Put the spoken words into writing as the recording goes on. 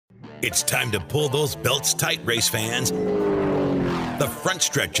It's time to pull those belts tight, race fans. The front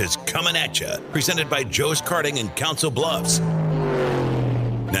stretch is coming at you, presented by Joe's Karting in Council Bluffs.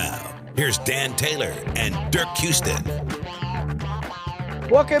 Now, here's Dan Taylor and Dirk Houston.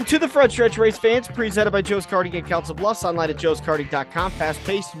 Welcome to the front stretch, race fans, presented by Joe's Karting in Council Bluffs, online at joeskarting.com.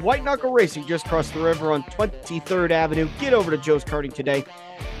 Fast-paced, white-knuckle racing just across the river on 23rd Avenue. Get over to Joe's Karting today.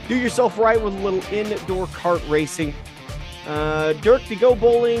 Do yourself right with a little indoor kart racing. Dirk, to go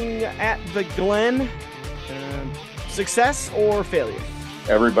bowling at the Glen, success or failure?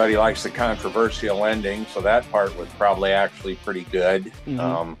 Everybody likes the controversial ending, so that part was probably actually pretty good.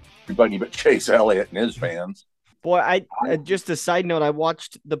 Everybody but Chase Elliott and his fans. Boy, I just a side note, I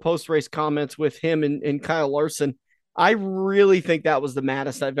watched the post-race comments with him and Kyle Larson. I really think that was the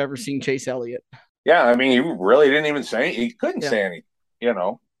maddest I've ever seen Chase Elliott. Yeah, I mean, he really didn't even say, he couldn't say anything, you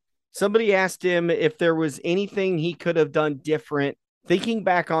know. Somebody asked him if there was anything he could have done different. Thinking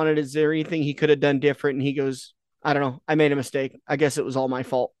back on it, is there anything he could have done different? And he goes, I don't know. I made a mistake. I guess it was all my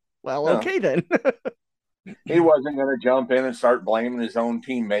fault. Well, okay then. He wasn't going to jump in and start blaming his own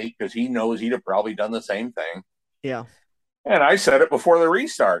teammate because he knows he'd have probably done the same thing. Yeah. And I said it before the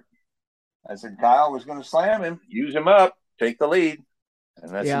restart. I said Kyle was going to slam him, use him up, take the lead.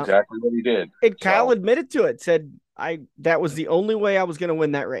 And that's exactly what he did. And Kyle admitted to it, said, that was the only way I was going to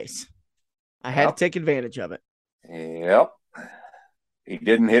win that race. I had to take advantage of it. Yep. He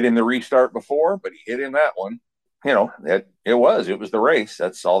didn't hit in the restart before, but he hit in that one. You know, it was the race.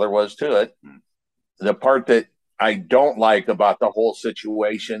 That's all there was to it. The part that I don't like about the whole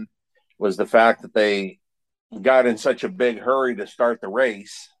situation was the fact that they got in such a big hurry to start the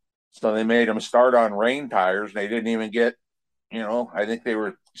race. So they made them start on rain tires. They didn't even get, I think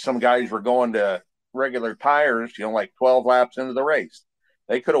some guys were going to regular tires, like 12 laps into the race.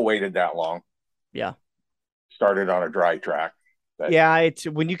 They could have waited that long. Yeah. Started on a dry track. But,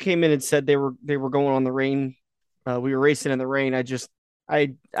 when you came in and said they were going on the rain, we were racing in the rain.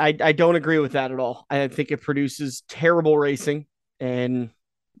 I don't agree with that at all. I think it produces terrible racing and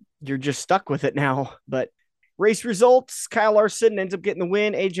you're just stuck with it now. But race results, Kyle Larson ends up getting the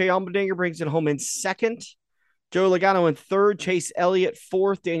win. AJ Allmendinger brings it home in second. Joe Logano in third. Chase Elliott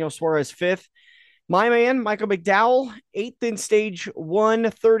fourth. Daniel Suarez fifth. My man, Michael McDowell, eighth in stage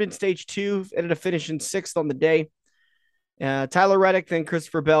one, third in stage two, ended up finishing sixth on the day. Tyler Reddick, then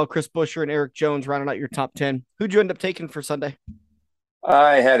Christopher Bell, Chris Buescher, and Eric Jones rounding out your top 10. Who'd you end up taking for Sunday?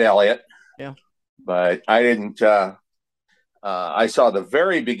 I had Elliott. Yeah. But I didn't I saw the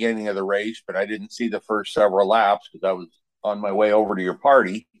very beginning of the race, but I didn't see the first several laps because I was on my way over to your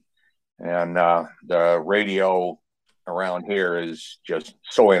party. And the radio around here is just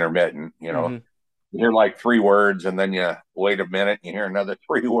so intermittent, You hear like 3 words and then you wait a minute and you hear another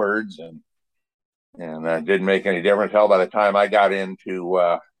 3 words and it didn't make any difference. Hell, by the time I got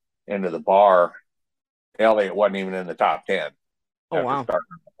into the bar, Elliott wasn't even in the top 10. Oh, wow. Starting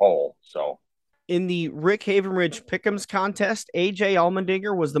the pole, so. In the Rick Havenridge Pick'ems contest, AJ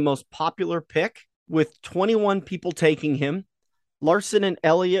Allmendinger was the most popular pick with 21 people taking him. Larson and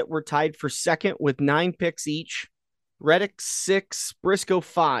Elliott were tied for second with 9 picks each. Reddick 6, Briscoe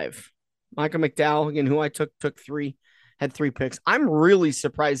 5. Michael McDowell, again, who I took 3, had 3 picks. I'm really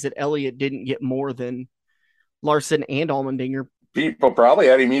surprised that Elliott didn't get more than Larson and Allmendinger. People probably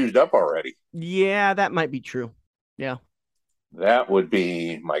had him used up already. Yeah, that might be true. Yeah. That would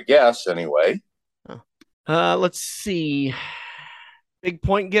be my guess anyway. Let's see. Big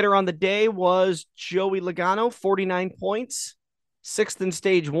point getter on the day was Joey Logano, 49 points. 6th in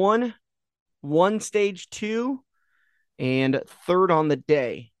stage 1, 1 stage 2, and 3rd on the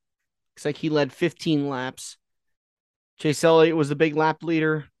day. Looks like he led 15 laps. Chase Elliott was the big lap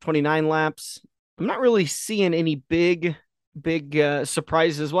leader, 29 laps. I'm not really seeing any big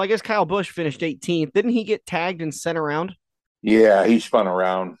surprises. Well, I guess Kyle Busch finished 18th. Didn't he get tagged and sent around? Yeah, he spun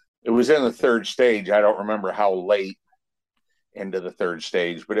around. It was in the 3rd stage. I don't remember how late into the 3rd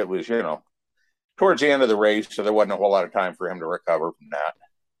stage, but it was, towards the end of the race, so there wasn't a whole lot of time for him to recover from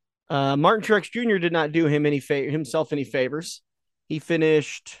that. Martin Truex Jr. did not do him himself any favors. He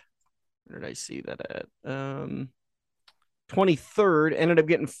finished, where did I see that at? 23rd, ended up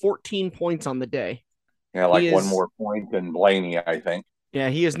getting 14 points on the day. Yeah, one more point than Blaney, I think. Yeah,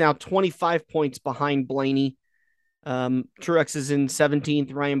 he is now 25 points behind Blaney. Truex is in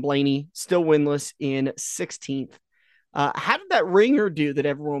 17th. Ryan Blaney still winless in 16th. How did that ringer do that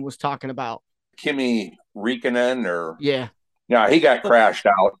everyone was talking about? Kimi Räikkönen Yeah, he got crashed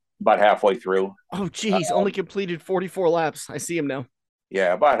out about halfway through. Oh, geez, only completed 44 laps. I see him now.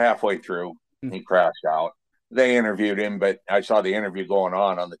 Yeah, about halfway through, he crashed out. They interviewed him, but I saw the interview going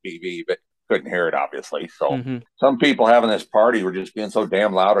on the TV, but couldn't hear it, obviously. So some people having this party were just being so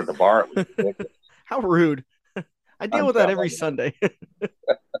damn loud at the bar. It was ridiculous. How rude. I deal with that every Sunday.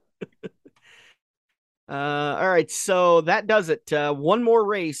 All right, so that does it. One more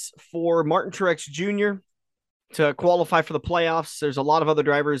race for Martin Truex Jr. to qualify for the playoffs. There's a lot of other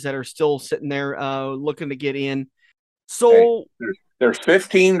drivers that are still sitting there looking to get in. So there's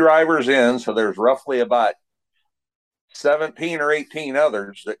 15 drivers in, so there's roughly about 17 or 18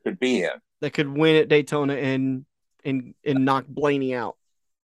 others that could be in. That could win at Daytona and knock Blaney out.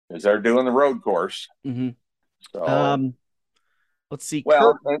 Because they're doing the road course. So let's see.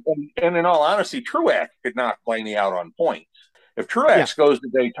 Well, and in all honesty, Truex could knock Blaney out on points. If Truex goes to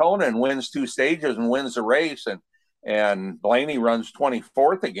Daytona and wins 2 stages and wins the race, and Blaney runs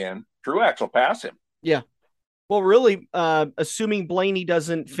 24th again, Truex will pass him. Yeah. Well, really, assuming Blaney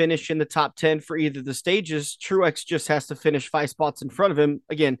doesn't finish in the top 10 for either of the stages, Truex just has to finish 5 spots in front of him.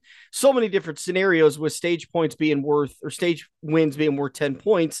 Again, so many different scenarios with stage points being worth, or stage wins being worth 10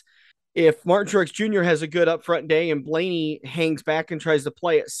 points. If Martin Truex Jr. has a good upfront day and Blaney hangs back and tries to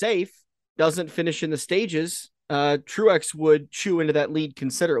play it safe, doesn't finish in the stages, Truex would chew into that lead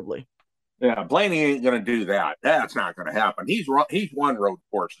considerably. Yeah, Blaney ain't going to do that. That's not going to happen. He's won road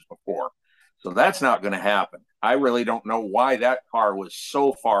courses before, so that's not going to happen. I really don't know why that car was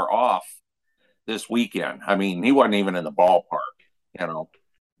so far off this weekend. I mean, he wasn't even in the ballpark.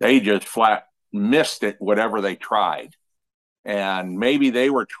 They just flat missed it, whatever they tried. And maybe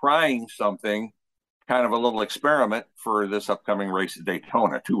they were trying something, kind of a little experiment for this upcoming race at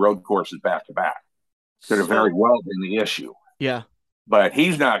Daytona, 2 road courses back to back. Could have very well been the issue. Yeah. But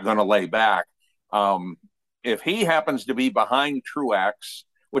he's not going to lay back. If he happens to be behind Truex,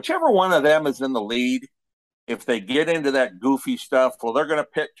 whichever one of them is in the lead, if they get into that goofy stuff, well, they're going to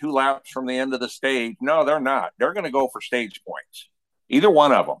pick 2 laps from the end of the stage. No, they're not. They're going to go for stage points. Either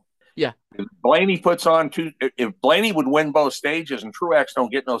one of them. Yeah. If Blaney puts on 2, if Blaney would win both stages and Truex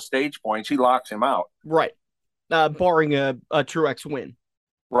don't get no stage points, he locks him out. Right. Barring a Truex win.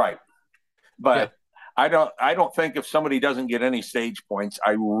 Right. But I don't think if somebody doesn't get any stage points,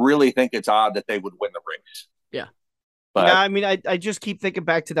 I really think it's odd that they would win the race. Yeah. But I mean, I just keep thinking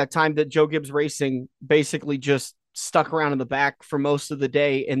back to that time that Joe Gibbs Racing basically just stuck around in the back for most of the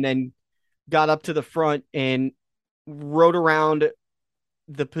day and then got up to the front and rode around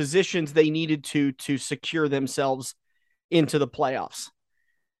the positions they needed to secure themselves into the playoffs.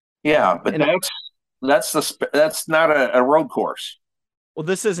 Yeah, but that's not a road course. Well,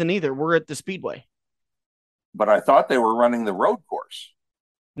 this isn't either. We're at the Speedway. But I thought they were running the road course.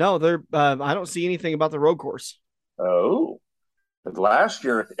 No, they're. I don't see anything about the road course. Oh, because last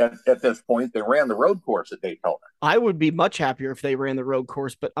year at this point they ran the road course at Daytona. I would be much happier if they ran the road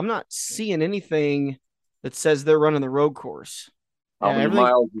course, but I'm not seeing anything that says they're running the road course. How many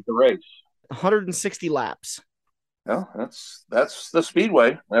miles is the race? 160 laps. Well, that's the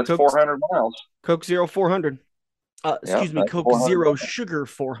Speedway. That's Coke, 400 miles. Coke Zero 400. Excuse me, Coke Zero Sugar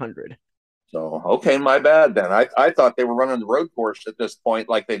 400. So, okay, my bad then. I thought they were running the road course at this point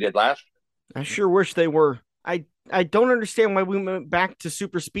like they did last year. I sure wish they were. I don't understand why we went back to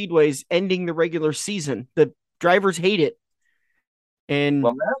super speedways ending the regular season. The drivers hate it. And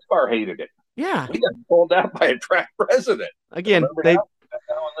well, NASCAR hated it. Yeah. We got pulled out by a track president. Again,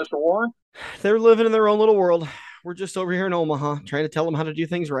 they're living in their own little world. We're just over here in Omaha trying to tell them how to do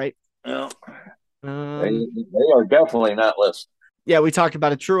things right. Well, they are definitely not listening. Yeah, we talked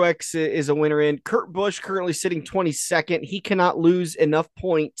about it. Truex is a winner in. Kurt Busch currently sitting 22nd. He cannot lose enough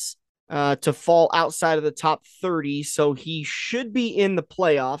points to fall outside of the top 30, so he should be in the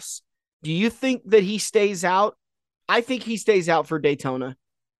playoffs. Do you think that he stays out? I think he stays out for Daytona.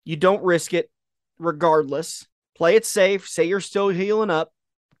 You don't risk it regardless. Play it safe. Say you're still healing up.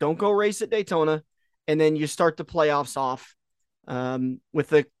 Don't go race at Daytona. And then you start the playoffs off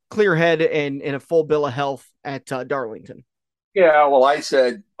with a clear head and a full bill of health at Darlington. Yeah, well, I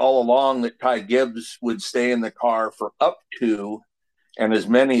said all along that Ty Gibbs would stay in the car for up to and as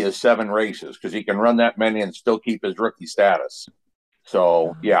many as 7 races because he can run that many and still keep his rookie status.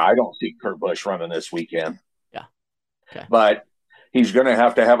 So, yeah, I don't see Kurt Busch running this weekend. Yeah. Okay. But he's going to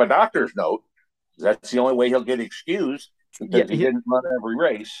have a doctor's note. That's the only way he'll get excused because he didn't run every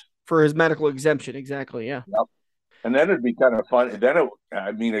race. For his medical exemption, exactly, yeah. Yep. And then it'd be kind of fun. Then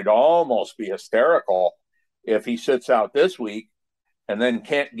it'd almost be hysterical if he sits out this week and then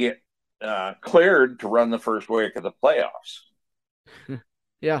can't get cleared to run the first week of the playoffs.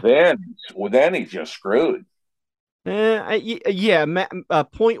 Yeah. Then he's just screwed. Point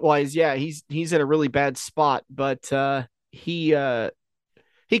wise, yeah, he's in a really bad spot, but he could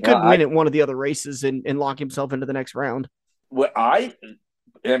win at one of the other races and lock himself into the next round. Well,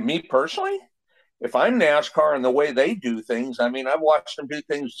 And me personally, if I'm NASCAR and the way they do things, I mean, I've watched them do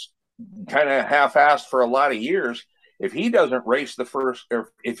things kind of half-assed for a lot of years. If he doesn't race the first,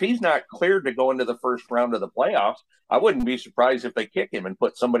 or if he's not cleared to go into the first round of the playoffs, I wouldn't be surprised if they kick him and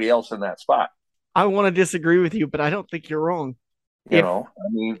put somebody else in that spot. I want to disagree with you, but I don't think you're wrong. You know, I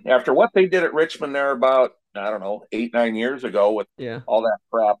mean, after what they did at Richmond there about, I don't know, 8-9 years ago with all that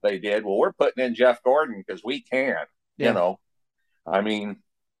crap they did, well, we're putting in Jeff Gordon because we can, you know. I mean,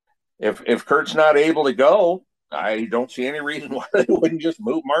 if Kurt's not able to go, I don't see any reason why they wouldn't just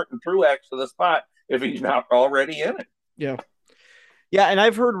move Martin Truex to the spot if he's not already in it. Yeah. Yeah, and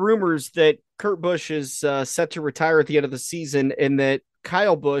I've heard rumors that Kurt Busch is set to retire at the end of the season and that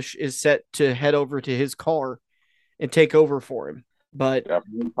Kyle Busch is set to head over to his car and take over for him. But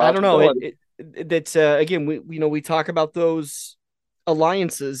I don't know. That's again, we talk about those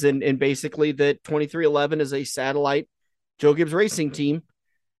alliances and basically that 2311 is a satellite Joe Gibbs Racing team,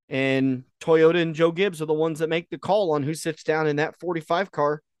 and Toyota and Joe Gibbs are the ones that make the call on who sits down in that 45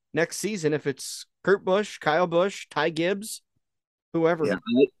 car next season. If it's Kurt Busch, Kyle Busch, Ty Gibbs, whoever. Yeah,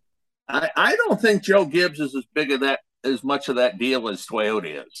 I don't think Joe Gibbs is as much of that deal as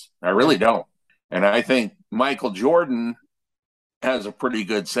Toyota is. I really don't. And I think Michael Jordan has a pretty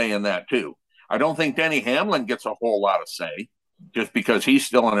good say in that too. I don't think Denny Hamlin gets a whole lot of say just because he's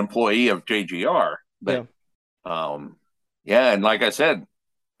still an employee of JGR. But and like I said,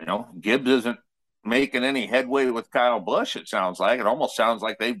 Gibbs isn't making any headway with Kyle Busch. It sounds like almost sounds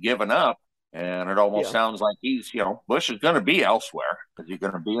like they've given up. And it almost sounds like he's, Busch is going to be elsewhere. Is he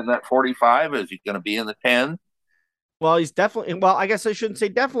going to be in that 45? Is he going to be in the 10? Well, he's definitely, I guess I shouldn't say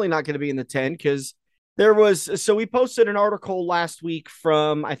definitely not going to be in the 10 because we posted an article last week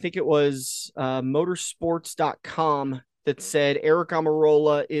from, I think it was motorsports.com that said Eric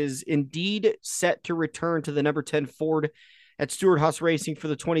Almirola is indeed set to return to the number 10 Ford at Stewart-Haas Racing for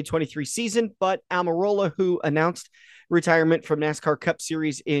the 2023 season. But Almirola, who announced retirement from NASCAR Cup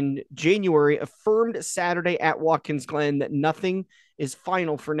Series in January, affirmed Saturday at Watkins Glen that nothing is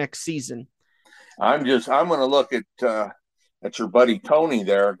final for next season. I'm going to look at your buddy Tony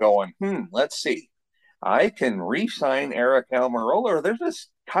there going, let's see. I can re-sign Eric Almirola. There's this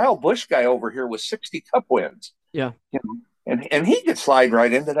Kyle Busch guy over here with 60 Cup wins. Yeah. And he could slide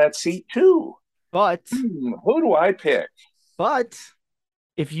right into that seat too. But who do I pick? But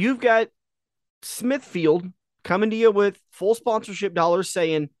if you've got Smithfield coming to you with full sponsorship dollars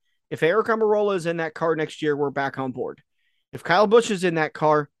saying, if Eric Almirola is in that car next year, we're back on board. If Kyle Busch is in that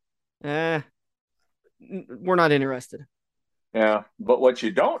car, we're not interested. Yeah, but what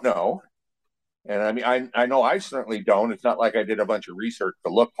you don't know, and I mean, I know I certainly don't. It's not like I did a bunch of research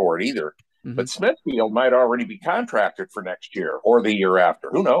to look for it either. Mm-hmm. But Smithfield might already be contracted for next year or the year after.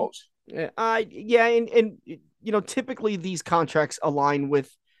 Who knows? And typically these contracts align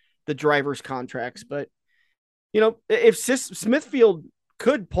with the driver's contracts, but if Smithfield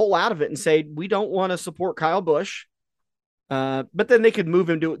could pull out of it and say, we don't want to support Kyle Busch, but then they could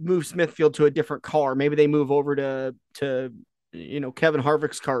move Smithfield to a different car. Maybe they move over to Kevin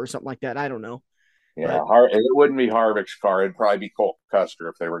Harvick's car or something like that. I don't know. Yeah, it wouldn't be Harvick's car. It'd probably be Cole Custer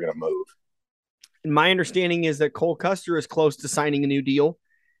if they were going to move. And my understanding is that Cole Custer is close to signing a new deal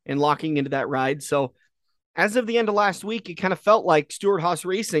and locking into that ride. So as of the end of last week, it kind of felt like Stewart-Haas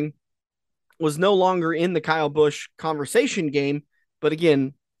Racing was no longer in the Kyle Busch conversation game. But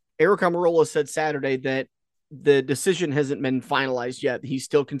again, Eric Almirola said Saturday that the decision hasn't been finalized yet. He's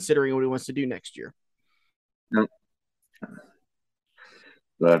still considering what he wants to do next year.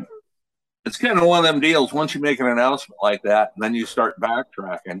 But it's kind of one of them deals. Once you make an announcement like that, then you start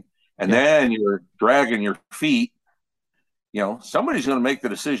backtracking, and then you're dragging your feet. Somebody's going to make the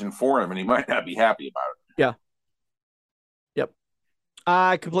decision for him, and he might not be happy about it. Yeah. Yep.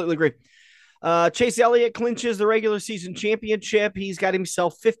 I completely agree. Chase Elliott clinches the regular season championship. He's got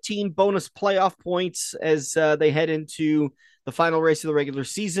himself 15 bonus playoff points as they head into the final race of the regular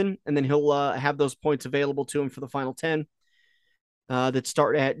season, and then he'll have those points available to him for the final 10 that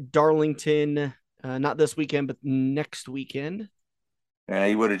start at Darlington, not this weekend, but next weekend. Yeah,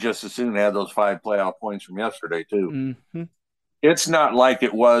 he would have just as soon had those 5 playoff points from yesterday, too. Mm-hmm. It's not like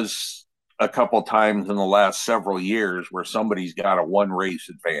it was a couple times in the last several years where somebody's got a 1 race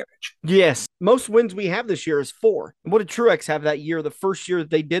advantage. Yes. Most wins we have this year is 4. And what did Truex have that year? The first year that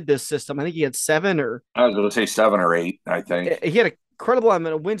they did this system, I think he had 7 or... I was going to say 7 or 8, I think. He had an incredible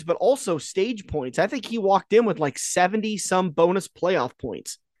amount of wins, but also stage points. I think he walked in with like 70 some bonus playoff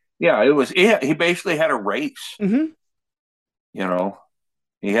points. Yeah, he basically had a race. Mm-hmm.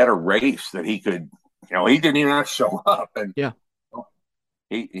 He had a race that he could, he didn't even have to show up. And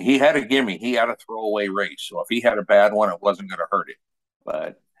he had a gimme. He had a throwaway race. So if he had a bad one, it wasn't going to hurt him.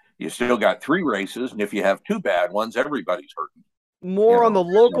 but you still got 3 races, and if you have 2 bad ones, everybody's hurting. More on the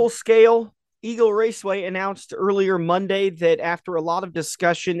local scale, Eagle Raceway announced earlier Monday that after a lot of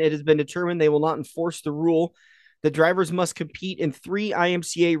discussion, it has been determined they will not enforce the rule that drivers must compete in 3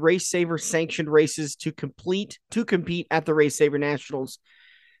 IMCA Race Saver sanctioned races to compete at the Race Saver Nationals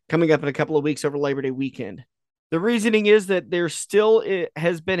coming up in a couple of weeks over Labor Day weekend. The reasoning is that it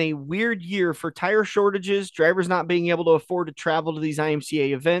has been a weird year for tire shortages, drivers not being able to afford to travel to these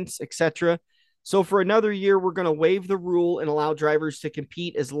IMCA events, etc. So for another year, we're going to waive the rule and allow drivers to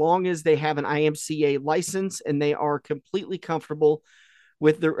compete as long as they have an IMCA license and they are completely comfortable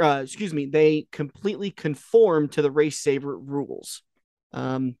with they completely conform to the Race Saver rules.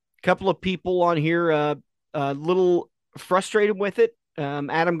 Couple of people on here a little frustrated with it.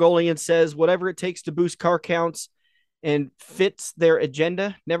 Adam Golian says, whatever it takes to boost car counts and fits their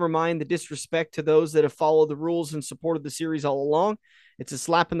agenda. Never mind the disrespect to those that have followed the rules and supported the series all along. It's a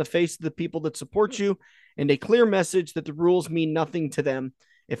slap in the face to the people that support you and a clear message that the rules mean nothing to them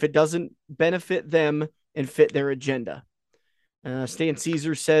if it doesn't benefit them and fit their agenda. Stan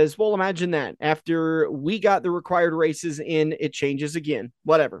Caesar says, well, imagine that. After we got the required races in, it changes again.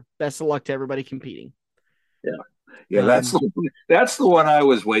 Whatever. Best of luck to everybody competing. Yeah, that's the one I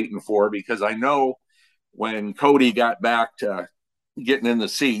was waiting for, because I know when Cody got back to getting in the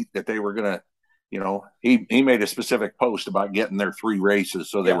seat that they were going to, he made a specific post about getting their 3 races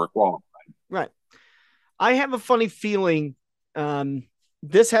so they were qualified. Right. I have a funny feeling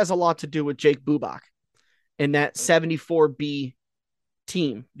this has a lot to do with Jake Bubach and that 74B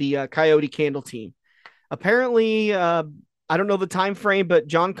team, the Coyote Candle team. Apparently, I don't know the time frame, but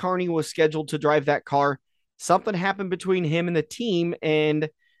John Carney was scheduled to drive that car. Something happened between him and the team, and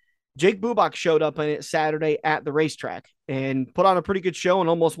Jake Bubach showed up on it Saturday at the racetrack and put on a pretty good show and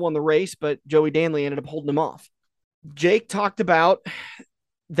almost won the race, but Joey Danley ended up holding him off. Jake talked about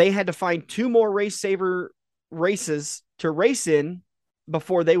they had to find 2 more Race Saver races to race in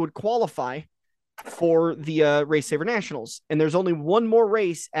before they would qualify for the Race Saver Nationals. And there's only 1 more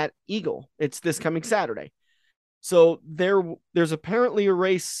race at Eagle. It's this coming Saturday. So there's apparently a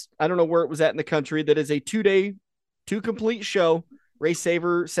race, I don't know where it was at in the country, that is a 2-day, 2 complete show, Race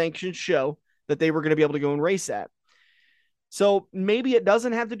Saver sanctioned show that they were going to be able to go and race at. So maybe it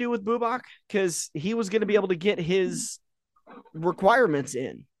doesn't have to do with Bubach because he was going to be able to get his requirements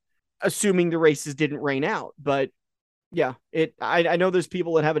in, assuming the races didn't rain out. But yeah, I know there's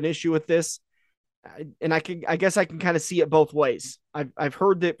people that have an issue with this, and I guess I can kind of see it both ways. I've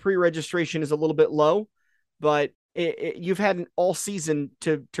heard that pre-registration is a little bit low, but you've had an all season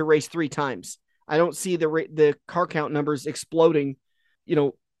to race 3 times. I don't see the car count numbers exploding,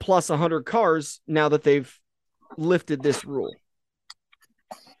 plus 100 cars now that they've lifted this rule.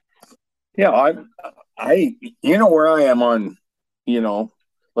 Yeah, I where I am on,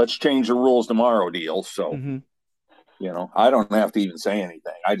 let's change the rules tomorrow deal. So, I don't have to even say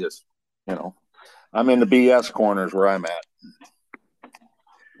anything. I just, I'm in the BS corners where I'm at.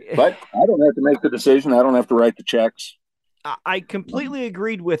 But I don't have to make the decision. I don't have to write the checks. I completely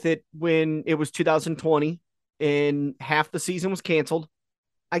agreed with it when it was 2020 and half the season was canceled.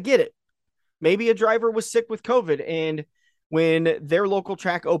 I get it. Maybe a driver was sick with COVID, and when their local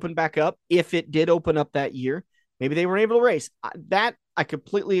track opened back up, if it did open up that year, maybe they weren't able to race. That I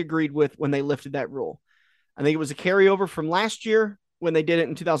completely agreed with when they lifted that rule. I think it was a carryover from last year when they did it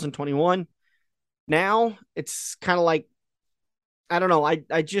in 2021. Now it's kind of like, I don't know.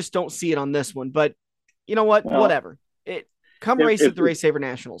 I just don't see it on this one, but you know what? Well, whatever. Race at the Race Saver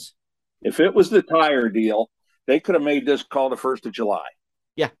Nationals. If it was the tire deal, they could have made this call the 1st of July.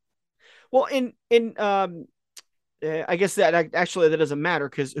 Yeah. Well, I guess that doesn't matter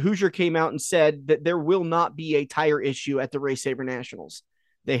because Hoosier came out and said that there will not be a tire issue at the Race Saver Nationals.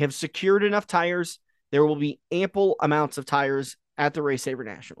 They have secured enough tires. There will be ample amounts of tires at the Race Saver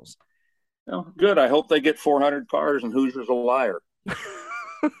Nationals. Well, good. I hope they get 400 cars and Hoosier's a liar.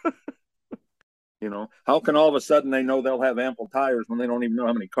 How can all of a sudden they know they'll have ample tires when they don't even know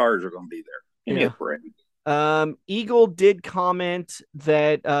how many cars are going to be there? Give me a break. Eagle did comment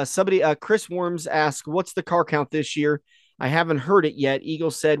that Chris Worms asked, what's the car count this year? I haven't heard it yet.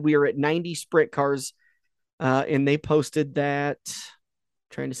 Eagle said we are at 90 sprint cars, and they posted that.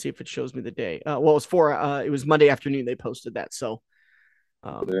 Trying to see if it shows me the day. It was Monday afternoon they posted that. So,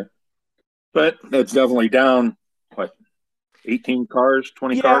 but it's definitely down. What, 18 cars,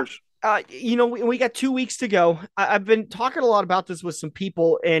 20 cars? We got 2 weeks to go. I've been talking a lot about this with some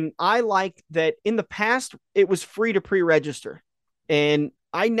people, and I like that in the past, it was free to pre-register. And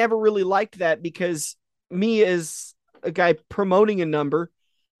I never really liked that because me as a guy promoting a number,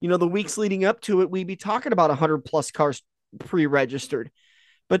 the weeks leading up to it, we'd be talking about 100 plus cars pre-registered.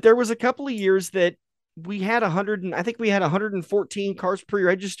 But there was a couple of years that we had 100, and I think we had 114 cars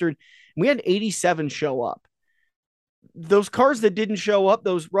pre-registered. We had 87 show up. Those cars that didn't show up,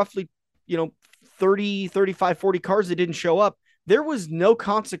 those roughly, 30, 35, 40 cars that didn't show up, there was no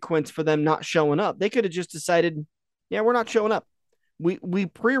consequence for them not showing up. They could have just decided, yeah, we're not showing up. We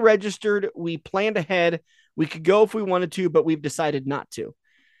pre-registered, we planned ahead. We could go if we wanted to, but we've decided not to.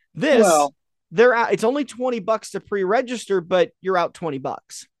 They're out. It's only $20 to pre-register, but you're out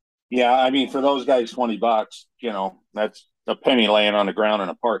 $20. Yeah, I mean, for those guys, $20, that's a penny laying on the ground in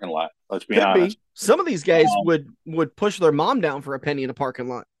a parking lot. Let's be honest. Some of these guys would push their mom down for a penny in a parking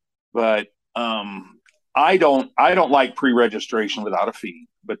lot. But I don't like pre-registration without a fee.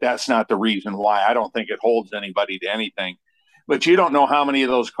 But that's not the reason why. I don't think it holds anybody to anything. But you don't know how many of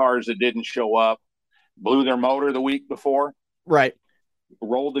those cars that didn't show up blew their motor the week before. Right.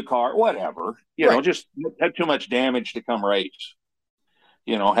 Rolled the car, whatever. Just had too much damage to come race.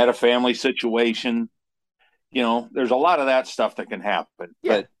 Had a family situation. There's a lot of that stuff that can happen.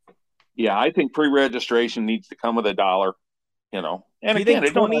 Yeah. But yeah, I think pre-registration needs to come with $1. And again,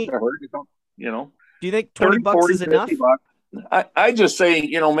 it don't have to hurt. Do you think $20 is enough? I just say,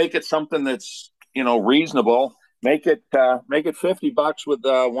 make it something that's, reasonable. Make it $50 with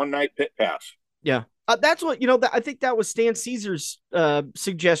a one-night pit pass. Yeah. That's what, I think that was Stan Caesar's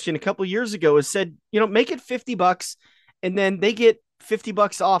suggestion a couple of years ago, is said, make it $50 and then they get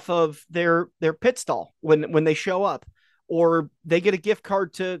 $50 off of their pit stall when they show up, or they get a gift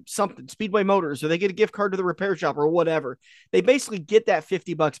card to something, Speedway Motors, or they get a gift card to the repair shop or whatever. They basically get that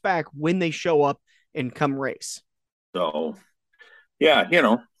 $50 back when they show up and come race. So, yeah,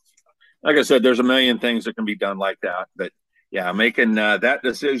 like I said, there's a million things that can be done like that, but yeah, making that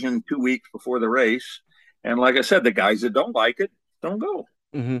decision 2 weeks before the race. And like I said, the guys that don't like it, don't go.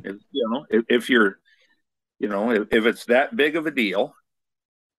 Mm-hmm. If you're, if it's that big of a deal,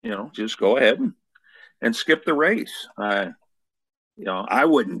 just go ahead and skip the race. I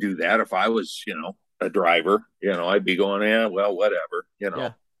wouldn't do that if I was, a driver. I'd be going, well, whatever,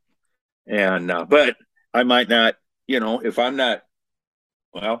 Yeah. And, but I might not, if I'm not,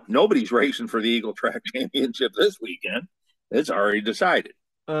 well, nobody's racing for the Eagle Track Championship this weekend. It's already decided.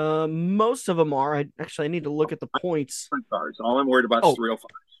 Most of them are. I need to look at the points. Cars. All I'm worried about is 305s.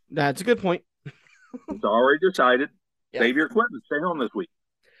 That's a good point. It's already decided. Yeah. Save your equipment. Stay home this week.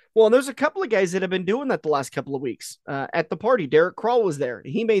 Well, and there's a couple of guys that have been doing that the last couple of weeks. At the party, Derek Kroll was there.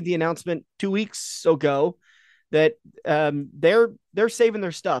 He made the announcement 2 weeks ago that they're saving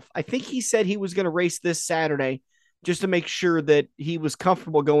their stuff. I think he said he was going to race this Saturday just to make sure that he was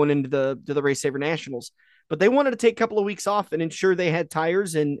comfortable going into the Race Saver Nationals. But they wanted to take a couple of weeks off and ensure they had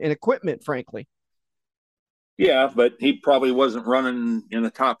tires and equipment, frankly. Yeah, but he probably wasn't running in the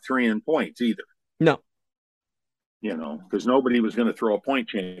top 3 in points either. No. Because nobody was going to throw a point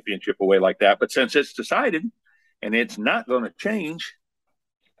championship away like that. But since it's decided and it's not going to change,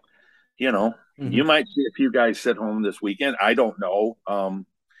 Mm-hmm. You might see a few guys sit home this weekend. I don't know.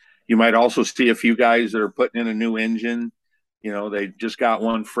 You might also see a few guys that are putting in a new engine. They just got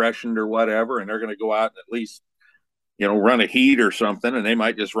one freshened or whatever, and they're going to go out and at least, run a heat or something, and they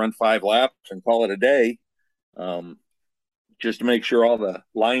might just run 5 laps and call it a day, just to make sure all the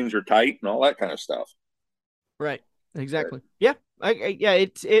lines are tight and all that kind of stuff. Right. Exactly. Yeah.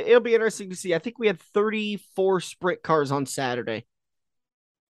 It'll be interesting to see. I think we had 34 sprint cars on Saturday.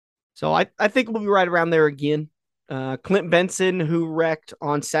 So I think we'll be right around there again. Clint Benson, who wrecked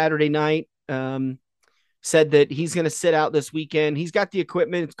on Saturday night, said that he's going to sit out this weekend. He's got the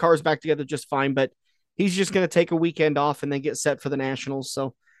equipment. His car's back together just fine, but he's just going to take a weekend off and then get set for the Nationals.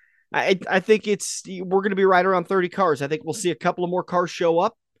 So I think we're going to be right around 30 cars. I think we'll see a couple of more cars show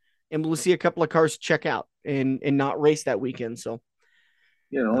up, and we'll see a couple of cars check out and not race that weekend. So,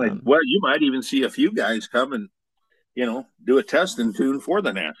 you might even see a few guys come and, do a test and tune for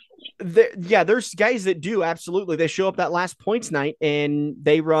the Nationals. There's guys that do. Absolutely. They show up that last points night and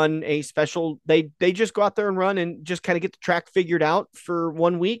they run a special, they just go out there and run and just kind of get the track figured out for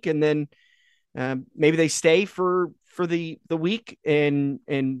 1 week. And then maybe they stay for the week and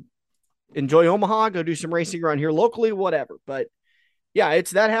enjoy Omaha, go do some racing around here locally, whatever. But yeah,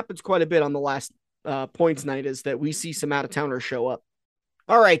 that happens quite a bit on the last points night, is that we see some out of towners show up.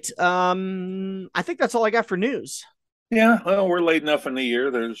 All right. I think that's all I got for news. Yeah, well, we're late enough in the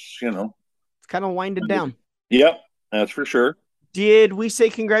year. There's, it's kind of winding down. Yep, that's for sure. Did we say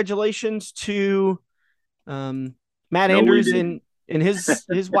congratulations to Matt Andrews and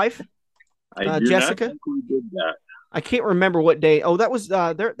his wife, Jessica? Not think we did that. I can't remember what day. Oh, that was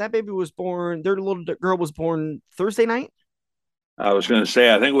that baby was born. Their little girl was born Thursday night. I was going to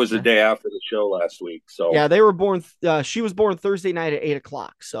say, I think it was the day after the show last week. So yeah, they were born. She was born Thursday night at 8:00.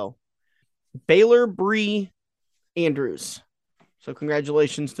 So Baylor, Bree, Andrews. So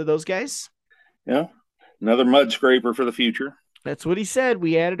congratulations to those guys. Yeah, another mud scraper for the future. That's what he said.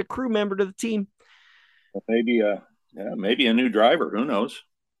 We added a crew member to the team. Maybe a new driver. Who knows?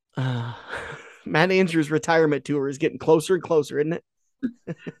 Matt Andrews' retirement tour is getting closer and closer, isn't it?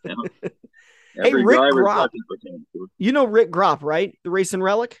 Yeah. Hey, Rick Gropp. You know Rick Gropp, right? The Racing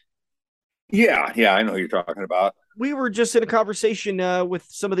Relic? Yeah, I know who you're talking about. We were just in a conversation with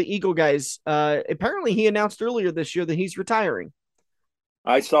some of the Eagle guys. Apparently, he announced earlier this year that he's retiring.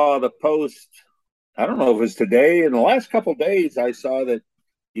 I saw the post. I don't know if it was today. In the last couple of days, I saw that,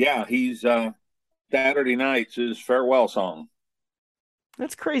 yeah, he's Saturday night's his farewell song.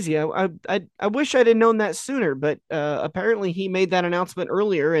 That's crazy. I wish I'd have known that sooner, but apparently he made that announcement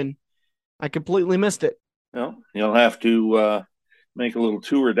earlier, and I completely missed it. Well, you'll have to make a little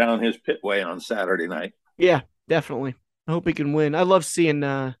tour down his pitway on Saturday night. Yeah, definitely. I hope he can win. I love seeing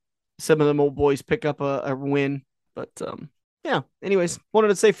some of them old boys pick up a win. But yeah, anyways, wanted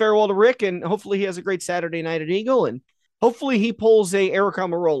to say farewell to Rick, and hopefully he has a great Saturday night at Eagle, and hopefully he pulls a Eric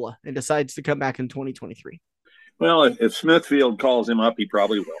Almirola and decides to come back in 2023. Well, if Smithfield calls him up, he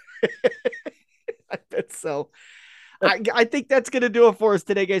probably will. I bet so. I think that's going to do it for us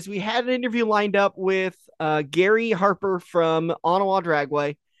today, guys. We had an interview lined up with Gary Harper from Ottawa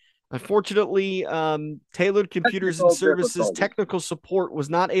Dragway. Unfortunately, Tailored Computers and Services technical support was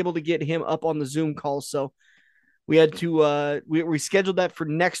not able to get him up on the Zoom call, so we had to we scheduled that for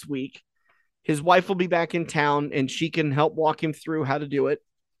next week. His wife will be back in town, and she can help walk him through how to do it.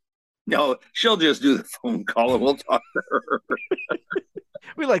 No, she'll just do the phone call, and we'll talk to her.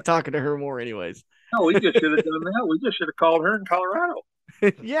 We like talking to her more anyways. No, we just should have done that. We just should have called her in Colorado.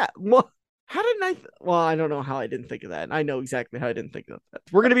 Yeah. Well, how didn't I don't know how I didn't think of that. I know exactly how I didn't think of that.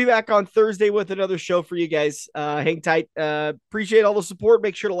 We're going to be back on Thursday with another show for you guys. Hang tight. Appreciate all the support.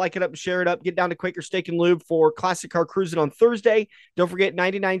 Make sure to like it up and share it up. Get down to Quaker Steak and Lube for Classic Car Cruising on Thursday. Don't forget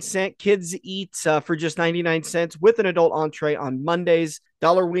 99-cent kids eat for just 99 cents with an adult entree on Mondays.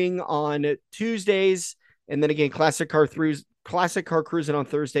 Dollar Wing on Tuesdays. And then again, Classic Car Cruising on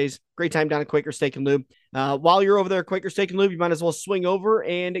Thursdays. Great time down at Quaker Steak and Lube. While you're over there at Quaker Steak and Lube, you might as well swing over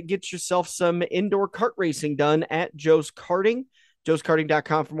and get yourself some indoor kart racing done at Joe's Karting.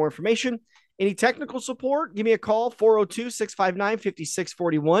 joeskarting.com for more information. Any technical support, give me a call,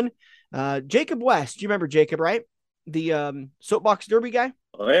 402-659-5641. Jacob West, you remember Jacob, right? The Soapbox Derby guy?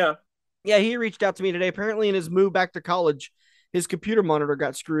 Oh, yeah. Yeah, he reached out to me today. Apparently in his move back to college, his computer monitor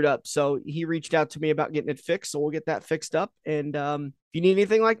got screwed up. So he reached out to me about getting it fixed. So we'll get that fixed up. And if you need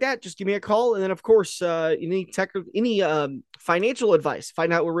anything like that, just give me a call. And then, of course, any financial advice,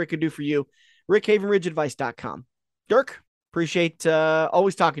 find out what Rick can do for you. RickHavenRidgeAdvice.com. Dirk, appreciate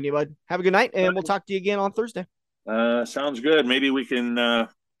always talking to you, bud. Have a good night, and we'll talk to you again on Thursday. Sounds good. Maybe we can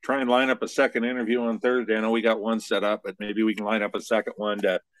try and line up a second interview on Thursday. I know we got one set up, but maybe we can line up a second one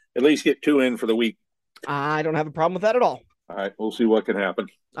to at least get two in for the week. I don't have a problem with that at all. All right, we'll see what can happen.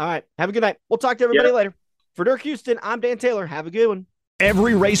 All right, have a good night. We'll talk to everybody later. For Dirk Houston, I'm Dan Taylor. Have a good one.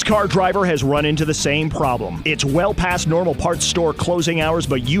 Every race car driver has run into the same problem. It's well past normal parts store closing hours,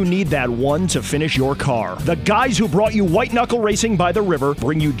 but you need that one to finish your car. The guys who brought you White Knuckle Racing by the River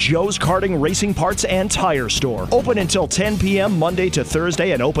bring you Joe's Karting Racing Parts and Tire Store. Open until 10 p.m. Monday to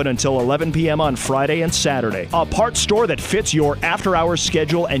Thursday and open until 11 p.m. on Friday and Saturday. A parts store that fits your after-hours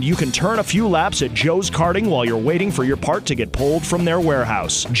schedule, and you can turn a few laps at Joe's Karting while you're waiting for your part to get pulled from their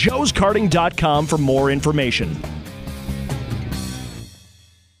warehouse. joeskarting.com for more information.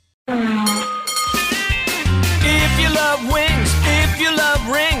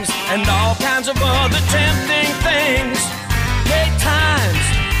 Rings and all kinds of other tempting things. Great times,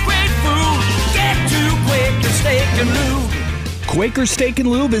 great food. Get to Quaker Steak and Lube. Quaker Steak and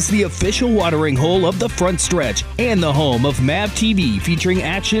Lube is the official watering hole of the front stretch and the home of MAV TV, featuring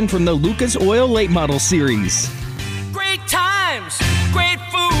action from the Lucas Oil Late Model Series. Great times, great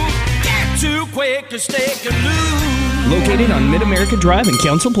food. Get to Quaker Steak and Lube. Located on Mid-America Drive in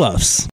Council Bluffs.